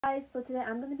Guys, so today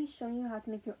I'm going to be showing you how to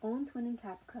make your own twin in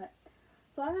CapCut.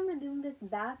 So I remember doing this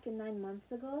back in 9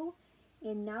 months ago,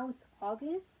 and now it's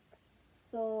August.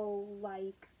 So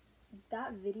like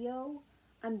that video,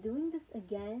 I'm doing this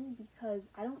again because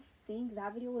I don't think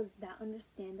that video was that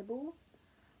understandable,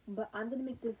 but I'm going to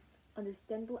make this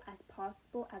understandable as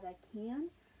possible as I can.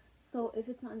 So if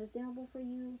it's not understandable for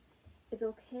you, it's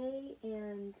okay,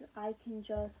 and I can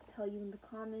just tell you in the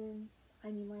comments.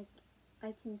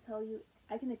 I can tell you,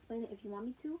 I can explain it if you want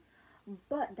me to,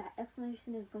 but that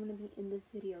explanation is going to be in this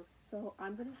video. So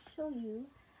I'm going to show you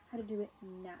how to do it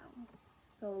now.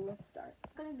 So let's start.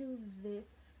 What I'm going to do this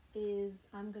is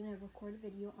I'm going to record a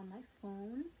video on my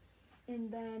phone,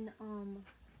 and then I'm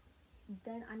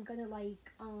going to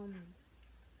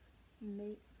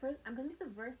I'm going to make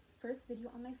the first video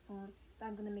on my phone, then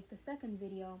I'm going to make the second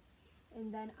video,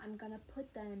 and then I'm going to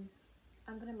put them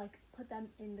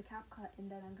in the CapCut,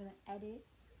 and then I'm going to edit.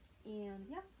 And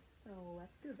yeah, so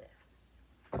let's do this.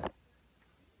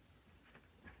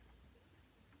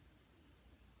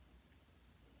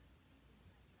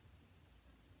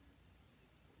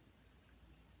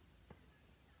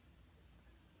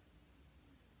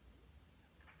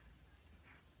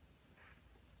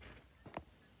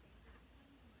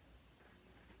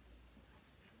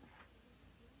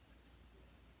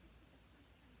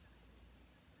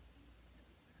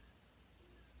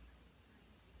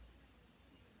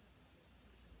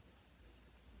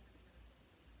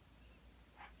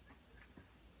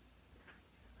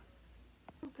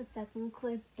 The second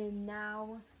clip, and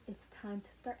now it's time to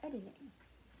start editing.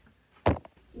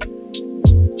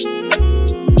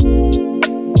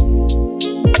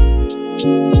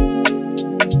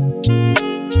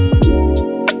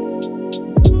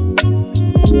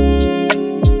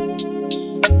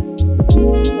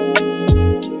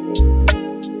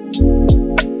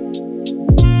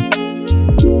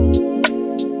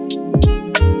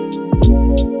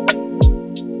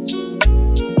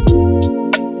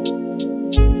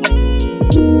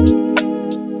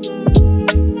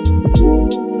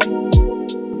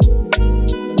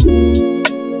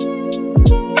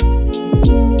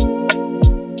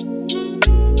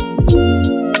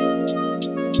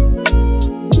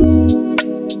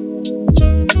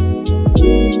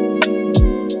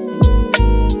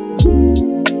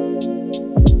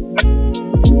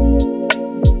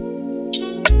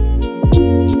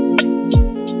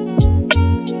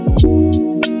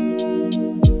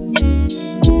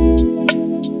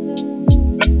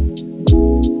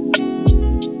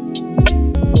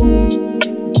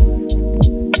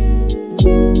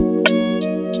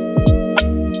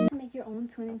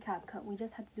 Twin in CapCut, we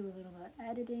just had to do a little bit of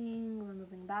editing,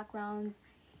 removing backgrounds,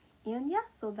 and yeah,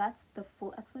 so that's the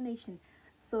full explanation.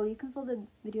 So you can slow the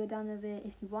video down a bit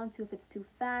if you want to, if it's too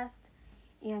fast,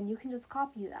 and you can just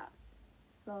copy that.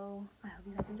 So I hope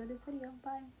you guys enjoyed this video.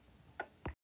 Bye.